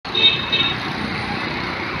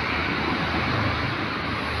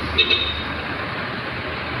Hi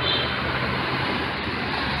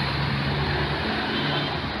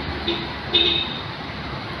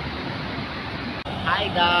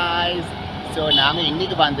guys, so நாங்கள்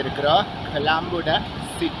இன்னைக்கு வந்திருக்கிறோம் கொலம்போட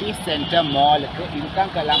சிட்டி சென்டர் மாலுக்கு.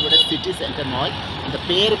 இதுதான் கொலம்போட சிட்டி சென்டர் மால். அந்த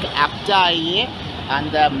பேருக்கு ஆப்டாயே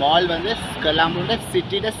அந்த மால் வந்து கொலம்போட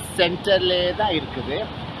சிட்டியோட சென்டர்லேயே தான் இருக்குது.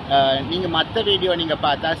 நீங்கள் மற்ற வீடியோ நீங்கள்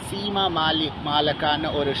பார்த்தா சீமா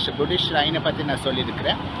மாலுக்கான ஒரு புத்திஸ்ட் ஷ்ரைனை பற்றி நான்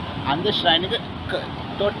சொல்லியிருக்கிறேன். அந்த ஷ்ரைனுக்கு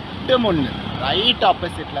தொட்டு முன்னு ரைட்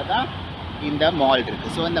ஆப்போசிட்டில் தான் இந்த மால்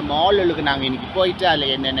இருக்குது. ஸோ இந்த மாலுக்கு நாங்கள் இன்றைக்கி போயிட்டு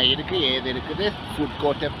அதில் என்னென்ன இருக்குது, ஏது இருக்குது, ஃபுட்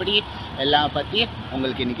கோர்ட் எப்படி எல்லாம் பற்றி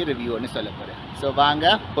உங்களுக்கு இன்றைக்கி ரிவ்யூன்னு சொல்ல போகிறேன். ஸோ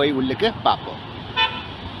வாங்க போய் உள்ளுக்கு பார்ப்போம்.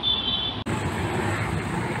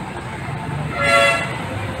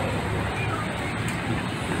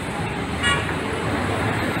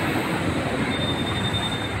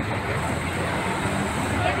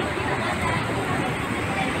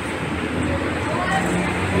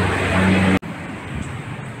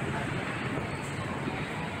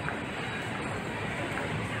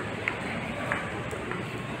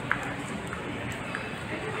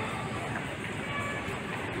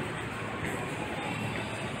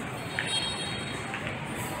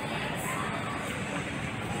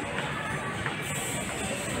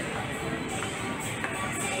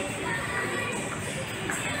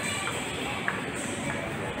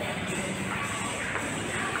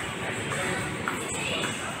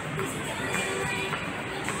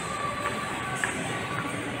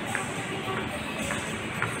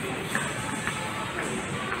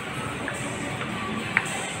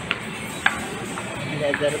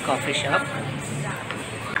 There's a coffee shop.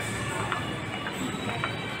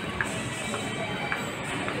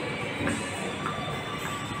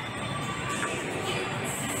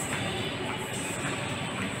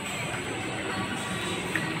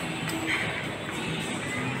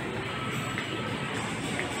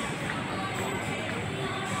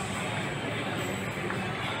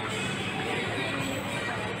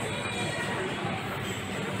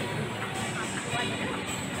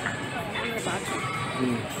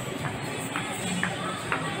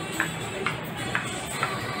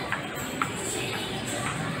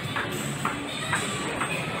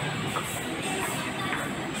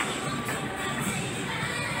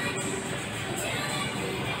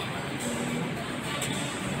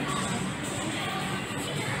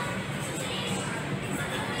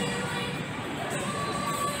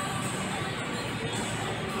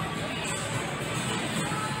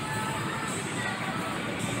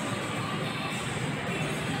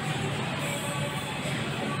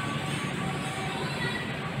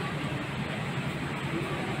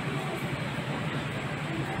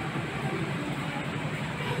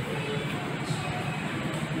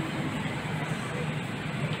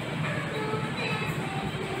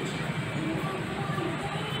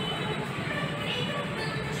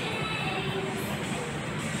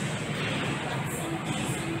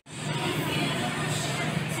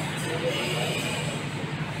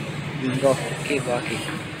 Go, keep walking.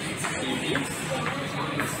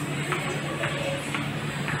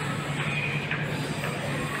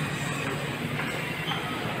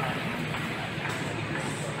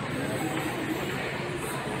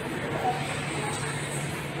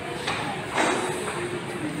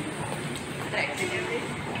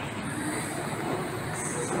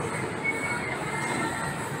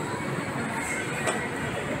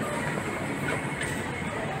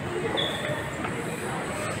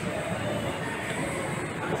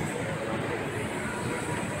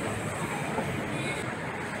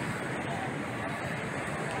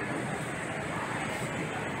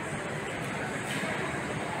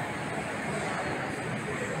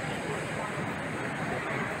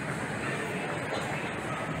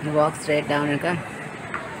 Walk straight down and come.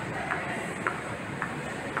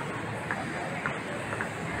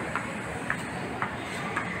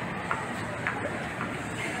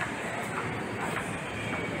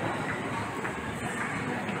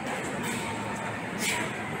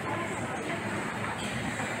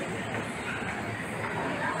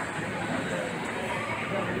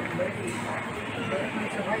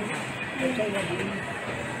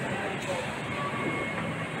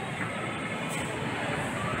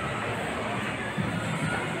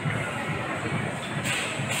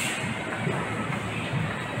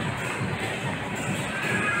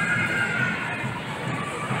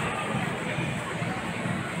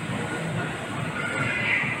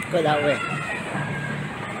 Go that way.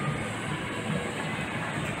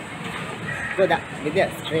 Go that with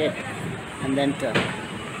it straight and then turn.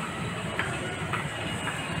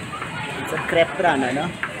 It's a crepe runner, no?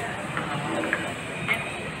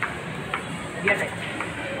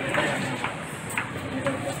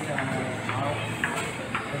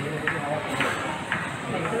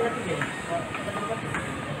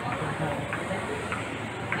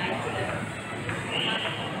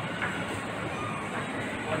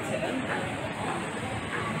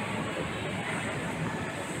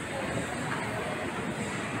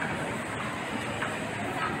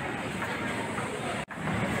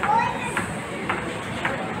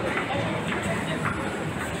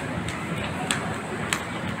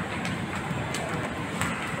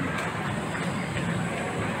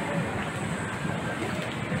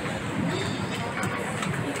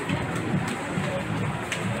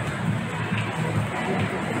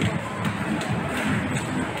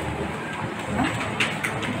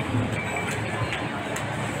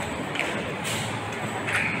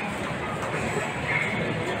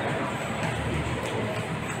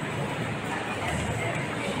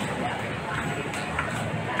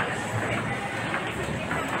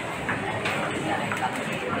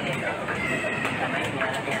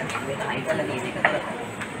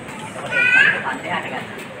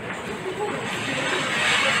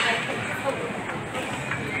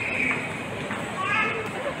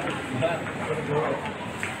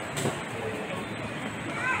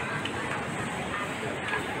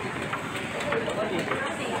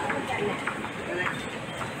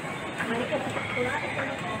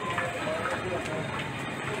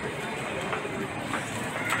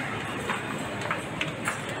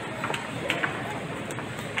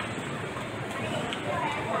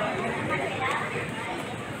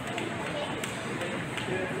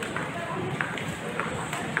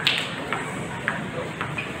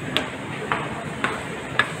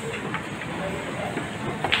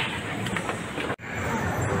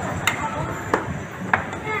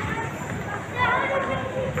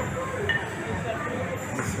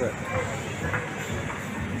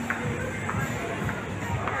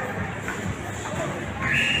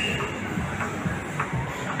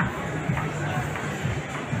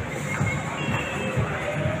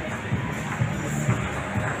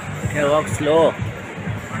 Okay, walk slow.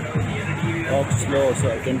 Walk slow so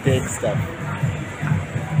I can take stuff.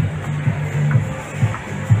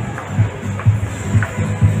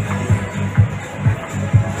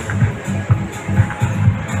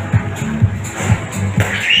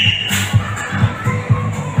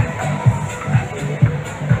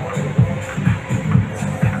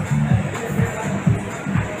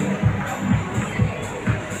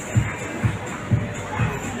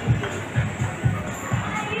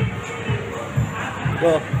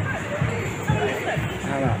 Go.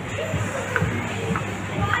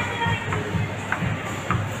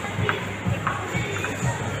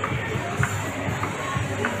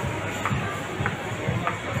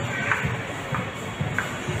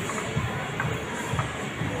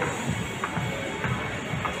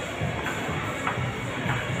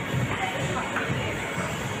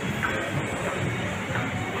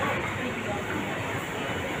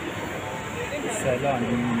 Salon.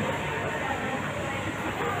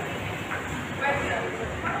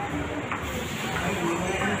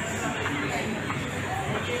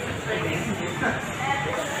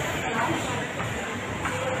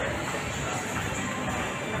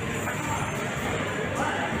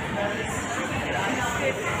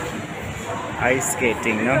 Ice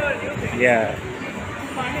skating, no? Yeah,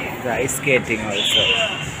 the ice skating also.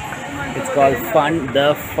 It's called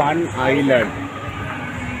the Fun Island.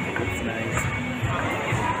 It's nice.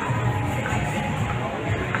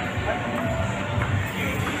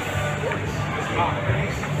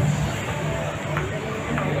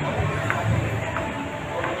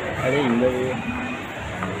 Are you in the way?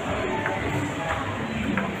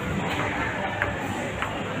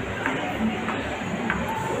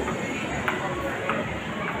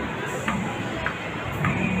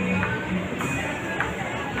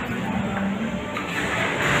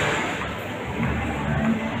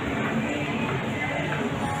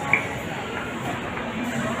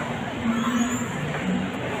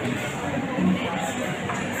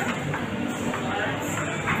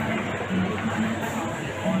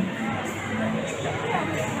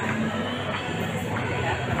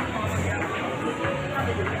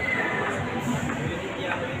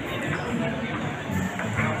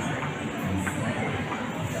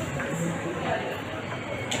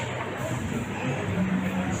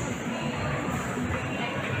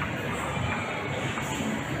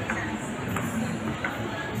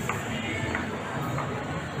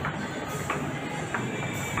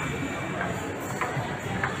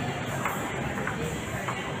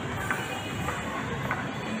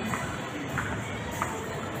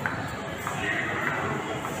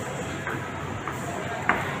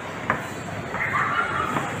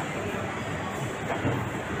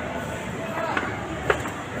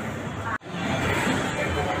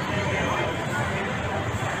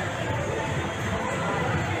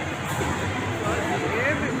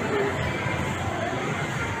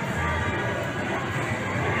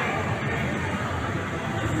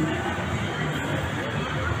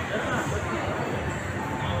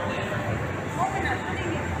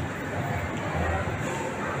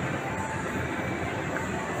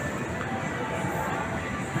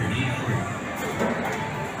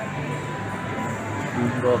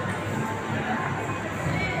 Go.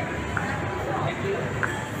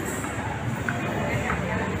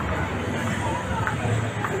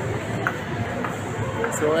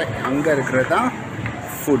 So அங்க இருக்கிறது தான்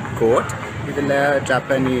food court. இதில்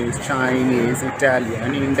Japanese, Chinese,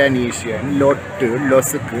 Italian, Indonesian, லொட்டு,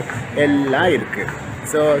 லொசுக்கு எல்லாம் இருக்குது.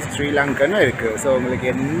 So ஸ்ரீலங்கனும் இருக்குது. So உங்களுக்கு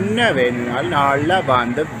என்ன வேணும்னாலும் நல்லா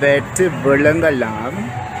வந்து வெட்டு விழுங்கலாம்.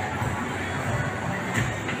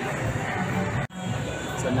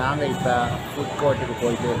 ஸோ நாங்கள் இப்போ ஃபுட் கோர்ட்டுக்கு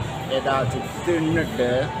போயிட்டு ஏதாச்சும் தின்னுட்டு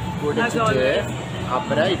குடிச்சிட்டு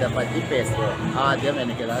அப்புறம் இதை பற்றி பேசுவோம். ஆദ്യം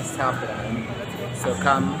எனக்கு ஏதாவது சாப்பிடணும். ஸோ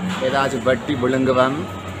கம் ஏதாச்சும் வட்டி விழுங்குவோம்.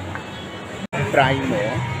 Primo.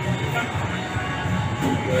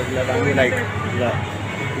 Like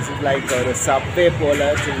this is like a subway pola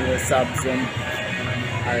subs and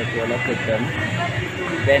pola kitchen.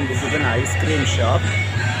 Then this is an ice cream shop.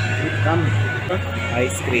 Come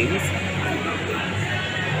ice creams.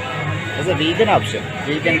 There's a vegan option.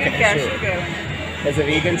 Vegan cashew. There's a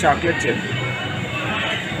vegan chocolate chip.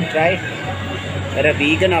 Try. There are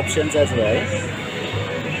vegan options as well.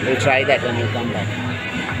 We'll try that when you come back.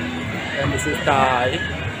 And this is Thai.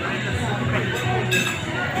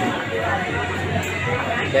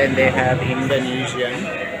 Then they have Indonesian.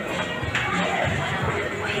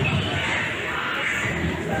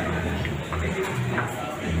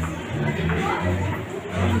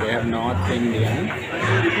 And they have North Indian.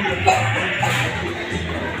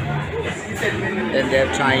 Then they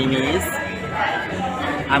have Chinese.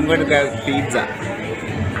 I'm going to go pizza.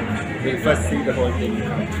 We'll first see the whole thing.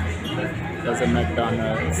 There's a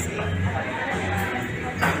McDonald's.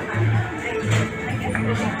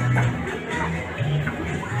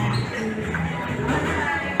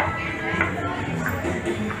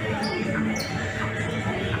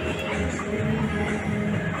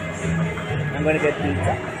 I'm going to get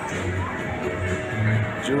pizza.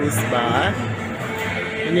 Juice bar.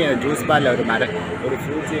 In a juice bar, or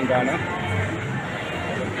fruits in Ghana.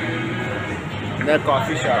 The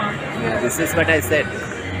coffee shop. This is what I said.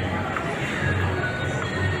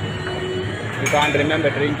 You can't remember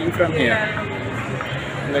drinking from here.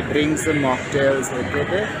 The drinks and mocktails,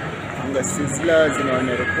 okay? The sizzlers,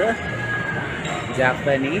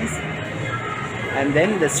 Japanese, and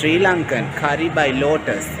then the Sri Lankan curry by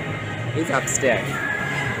Lotus is upstairs.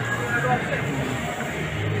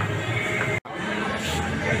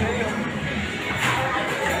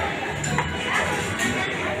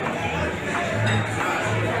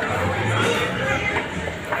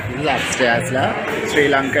 This is upstairs, Sri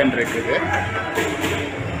Lankan இருக்குது.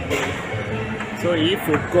 So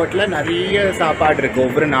food கோர்ட்டில் நிறைய சாப்பாடு இருக்குது.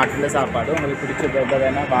 ஒவ்வொரு நாட்டில் சாப்பாடும் உங்களுக்கு பிடிச்சதை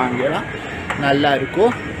வேணால் வாங்கலாம், நல்லா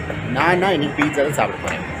இருக்கும். நான் இன்னைக்கு பீட்சா தான் சாப்பிட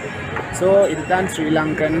போகிறேன். ஸோ இதுதான்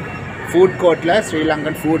ஸ்ரீலங்கன் ஃபுட் கோர்ட்டில்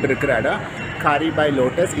ஸ்ரீலங்கன் ஃபுட் இருக்கிற இடம், கரி பை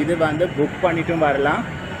லோட்டஸ். இது வந்து புக் பண்ணிட்டும் வரலாம்.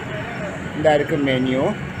 இந்த இருக்குது மெனு.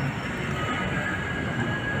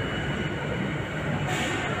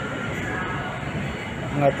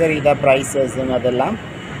 அங்கே தெரியுதா ப்ரைஸஸ்ன்னு அதெல்லாம்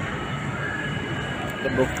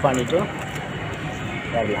புக் பண்ணிவிட்டு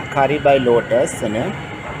வரலாம். கரி பை லோட்டஸ்ன்னு.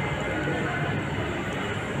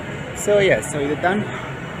 ஸோ எஸ், ஸோ இதுதான்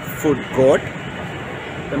ஃபுட் கோர்ட்.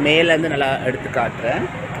 இப்போ மேலேருந்து நல்லா எடுத்து காட்டுறேன்.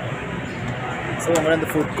 ஸோ உங்களை அந்த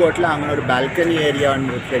ஃபுட் கோர்ட்டில் அங்கே ஒரு பால்கனி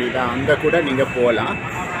ஏரியான்னு தெரியுதா, அங்கே கூட நீங்கள் போகலாம்.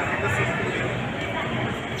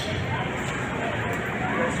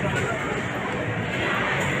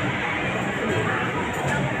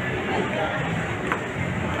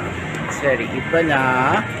 சரி, இப்போ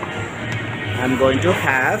I'm going to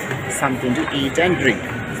have something to eat and drink.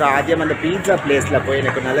 So ஆദ്യം அந்த பீட்சா பிளேஸில் போய்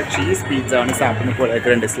எனக்கு நல்ல சீஸ் பீட்சா ஒன்று சாப்பிடணும் போல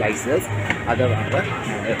இருக்கு, 2 ஸ்லைசஸ். அதை வாங்க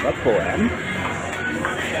நான் இப்போ போகிறேன்.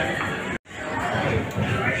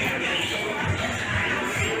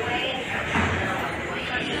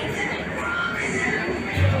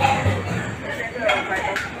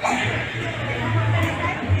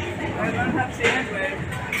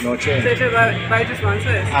 No change. So if I buy just one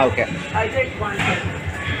slice? Okay. I'll take one slice.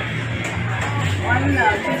 One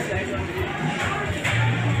cheese slice.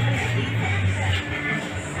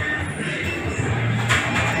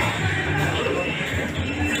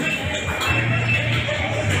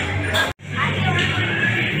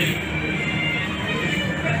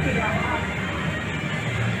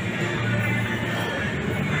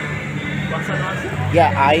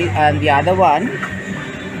 Yeah, and the other one,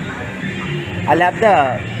 I'll have the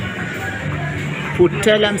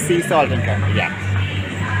Puttalam sea salt and caramel. Yeah,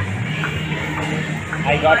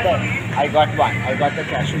 I got one. I got the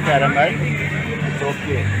cashew caramel. It's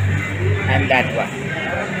okay, and that one.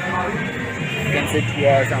 You can sit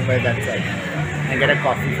here somewhere that side and get a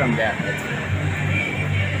coffee from there. That's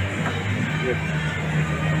good.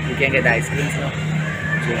 You can get the ice creams now.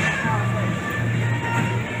 Sure.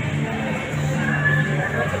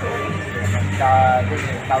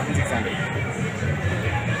 1,600.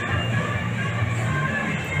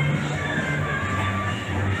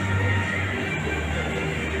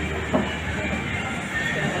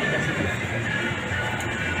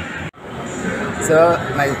 So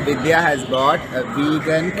my Vidya has bought a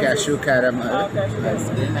vegan cashew caramel ice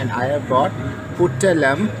cream, and I have bought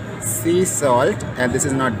Puttalam sea salt, and this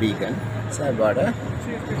is not vegan. So I bought a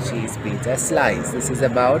cheese pizza slice. This is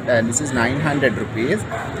about, and this is 900 rupees.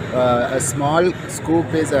 A small scoop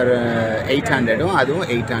is 800. Adum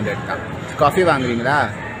 800 tha. Coffee vaangringa?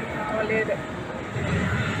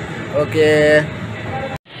 Okay.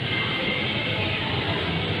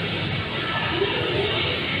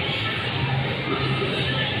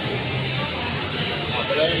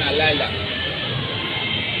 நல்லா இல்லை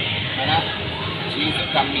ஆனால்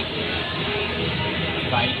சீஸும் கம்மி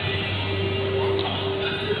fine.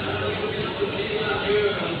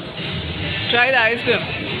 Try the ice cream.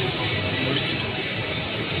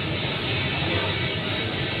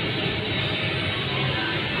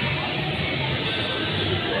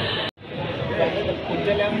 The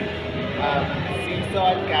Puttalam sea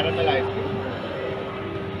salt caramel ice cream.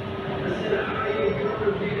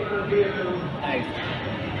 Nice.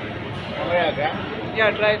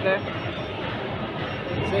 Yeah, try that.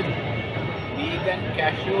 It's a vegan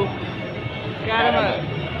cashew Caramel.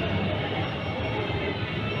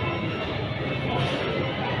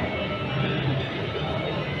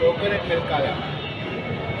 Coconut milk color.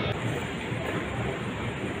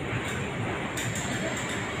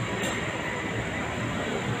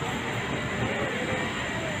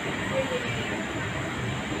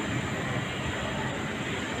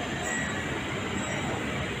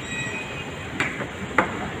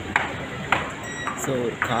 So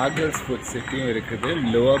Cargill's food city இருக்குது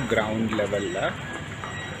lower ground levelல.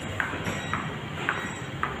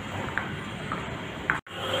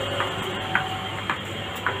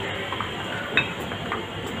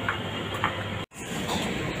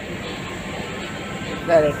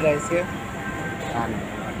 That address here.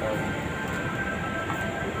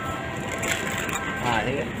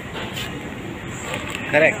 Here.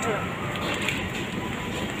 Correct.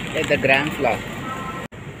 It's the gram flour.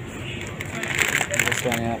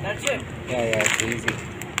 One, yeah. That's it. Yeah, it's easy.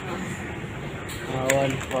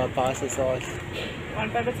 One for pasta sauce. One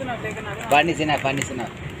packet is enough. Take another. One is enough. One is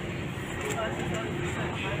enough.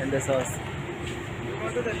 And the sauce.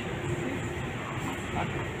 What is that?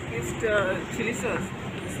 It's chili sauce.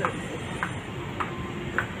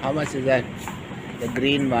 How much is that? The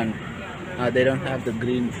green one. They don't have the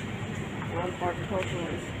green. One pot hot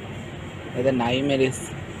ones. The nightmare is.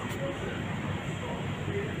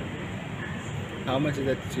 How much is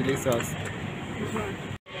that chili sauce? This one.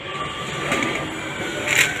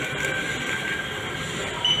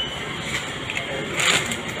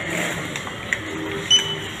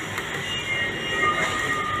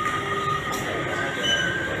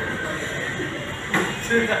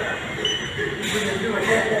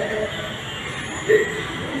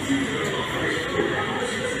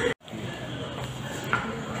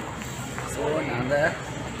 So நாங்கள்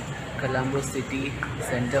Colombo City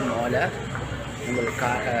Centre Mall உங்களுக்கு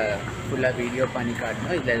ஃபுல்லாக video பண்ணி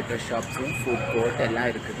காட்டணும். இதில் இருக்கிற ஷாப்ஸும் food court எல்லாம்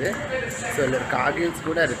இருக்குது. So இதில் கார்கில்ஸ்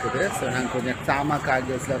கூட இருக்குது. ஸோ நாங்கள் கொஞ்சம்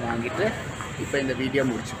கார்கில்ஸில் வாங்கிட்டு இப்போ இந்த வீடியோ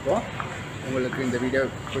முடிச்சுப்போம். உங்களுக்கு இந்த வீடியோ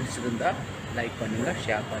பிடிச்சிருந்தா லைக் பண்ணுங்கள்,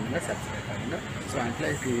 ஷேர் பண்ணுங்கள், சப்ஸ்கிரைப் பண்ணுங்கள். So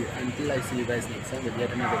until I see you guys next time with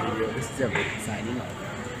yet another video, this is Abans signing off.